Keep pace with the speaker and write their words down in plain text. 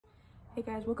Hey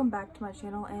guys, welcome back to my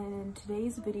channel, and in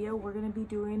today's video we're going to be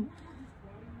doing,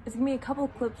 it's going to be a couple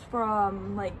of clips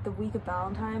from like the week of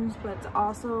Valentine's, but it's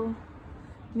also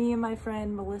me and my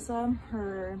friend Melissa.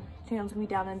 Her channel's going to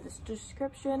be down in this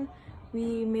description.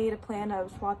 We made a plan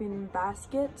of swapping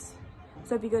baskets,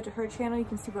 so if you go to her channel you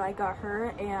can see what I got her,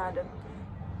 and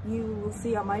you will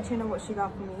see on my channel what she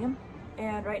got for me.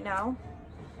 And right now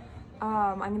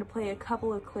I'm going to play a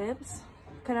couple of clips,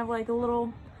 kind of like a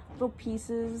little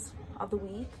pieces of the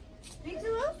week. It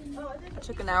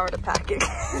took an hour to pack it.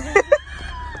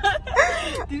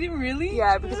 Did it really?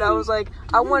 Yeah, because I was like,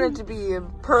 I want it to be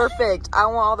perfect. I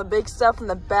want all the big stuff in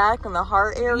the back and the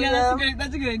heart area. Yeah,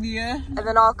 that's a good idea. And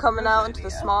then all coming out into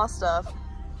the small stuff.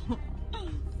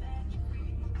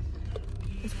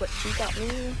 This is what she got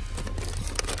me.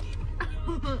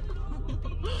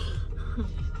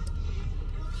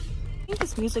 I think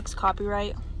this music's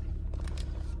copyright.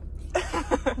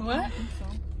 What? I think so.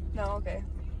 No, okay.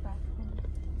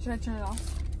 Should I turn it off?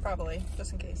 Probably,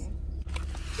 just in case.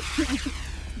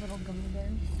 Little gummy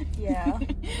bears. Yeah.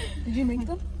 Did you make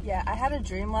them? Yeah, I had a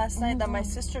dream last night that my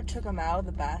sister took them out of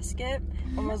the basket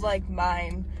and was like,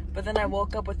 mine. But then I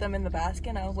woke up with them in the basket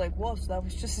and I was like, whoa, so that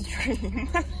was just a dream.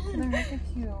 They're really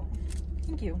cute.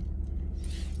 Thank you.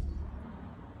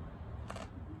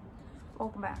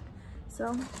 Welcome back.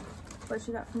 So, what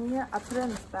she got for me, I put it in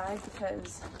this bag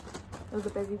because it was a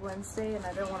busy Wednesday and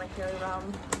I didn't want to carry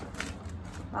around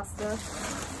my stuff.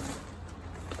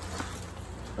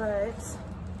 But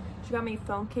she got me a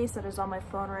phone case that is on my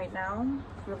phone right now.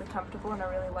 It's really comfortable and I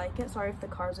really like it. Sorry if the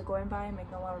cars are going by and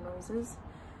making a lot of noises.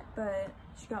 But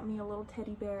she got me a little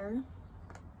teddy bear.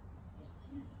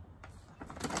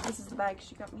 This is the bag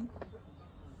she got me.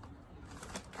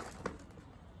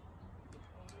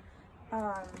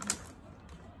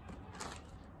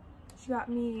 She got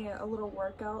me a little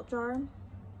workout jar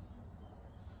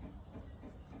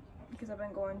because I've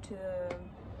been going to the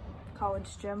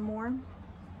college gym more.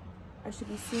 I should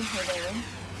be seeing her there.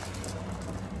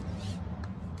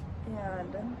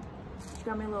 And she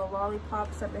got me little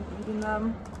lollipops. I've been eating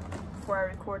them before I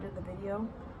recorded the video.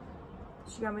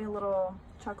 She got me a little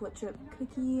chocolate chip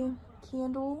cookie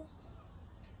candle.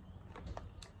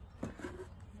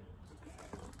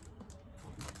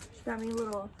 She got me a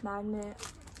little magnet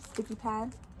sticky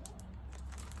pad.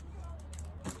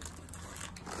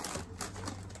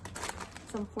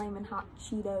 Some flaming hot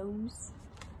Cheetos.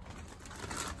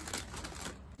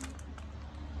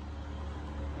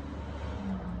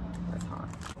 That's hot.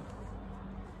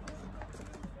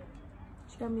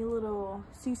 She got me a little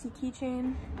Susie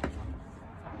keychain.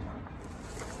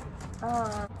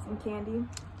 Some candy.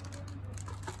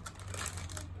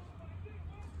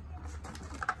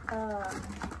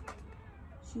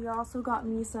 She also got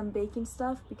me some baking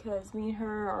stuff because me and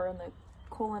her are in the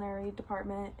culinary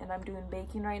department and I'm doing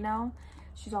baking right now.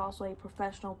 She's also a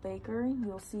professional baker.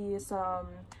 You'll see some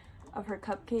of her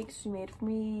cupcakes she made for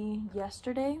me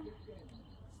yesterday.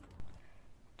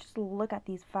 Just look at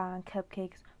these fine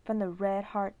cupcakes, from the red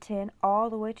heart tin all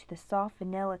the way to the soft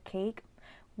vanilla cake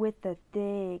with the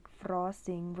thick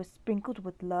frosting was sprinkled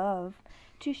with love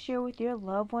to share with your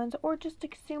loved ones, or just to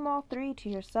consume all three to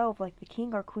yourself like the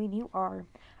king or queen you are.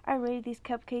 I rated these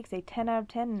cupcakes a 10 out of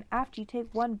 10, and after you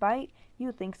take one bite,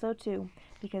 you'll think so too,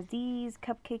 because these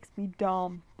cupcakes be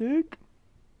damn thick.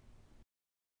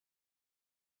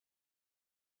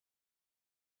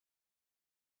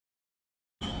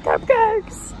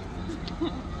 Cupcakes!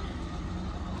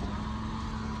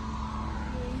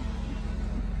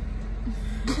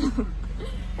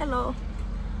 Hello.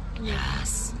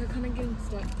 Yes. They're kind of getting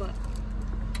stuck, but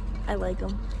I like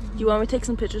them. Do you want me to take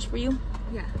some pictures for you?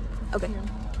 yeah. Okay. Yeah.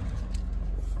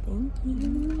 Thank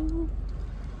you.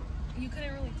 You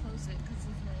couldn't really close it because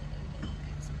of the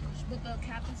exposure, but the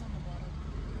cap is on the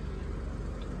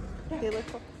bottom. They look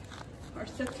Are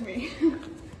stuck to me.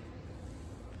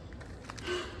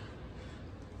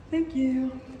 Thank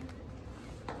you.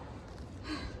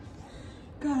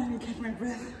 God, I need to catch my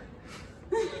breath.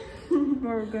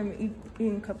 We're gonna be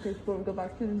eating cupcakes before we go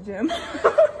back to the gym.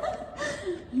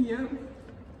 Yep.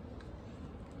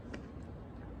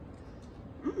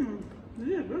 This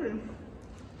is good.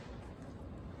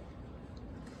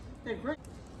 They're great.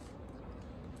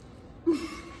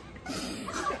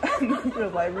 I'm not gonna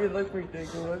lie, we look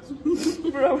ridiculous.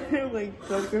 We're over here like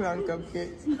choking on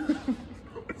cupcakes.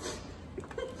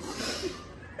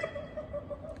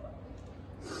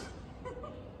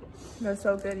 That's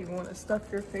so good, you want to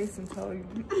stuff your face until you,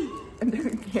 and then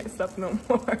you can't stuff no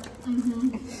more.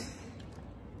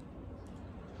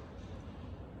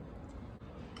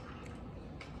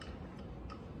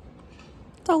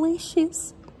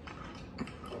 Delicious.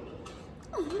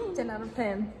 10 out of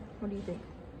 10. What do you think?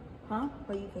 Huh?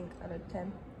 What do you think out of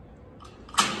 10?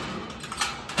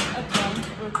 A 10.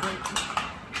 We're great.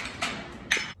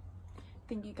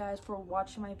 Thank you guys for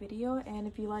watching my video, and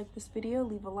if you like this video,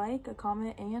 leave a like, a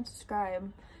comment, and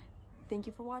subscribe. Thank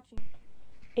you for watching.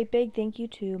 A big thank you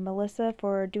to Melissa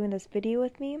for doing this video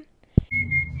with me.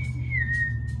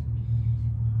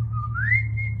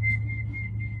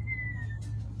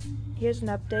 Here's an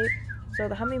update. So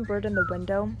the hummingbird in the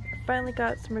window, I finally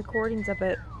got some recordings of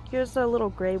it. Here's a little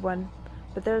gray one,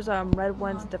 but there's red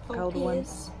ones, difficult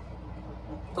ones.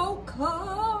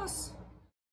 Focus.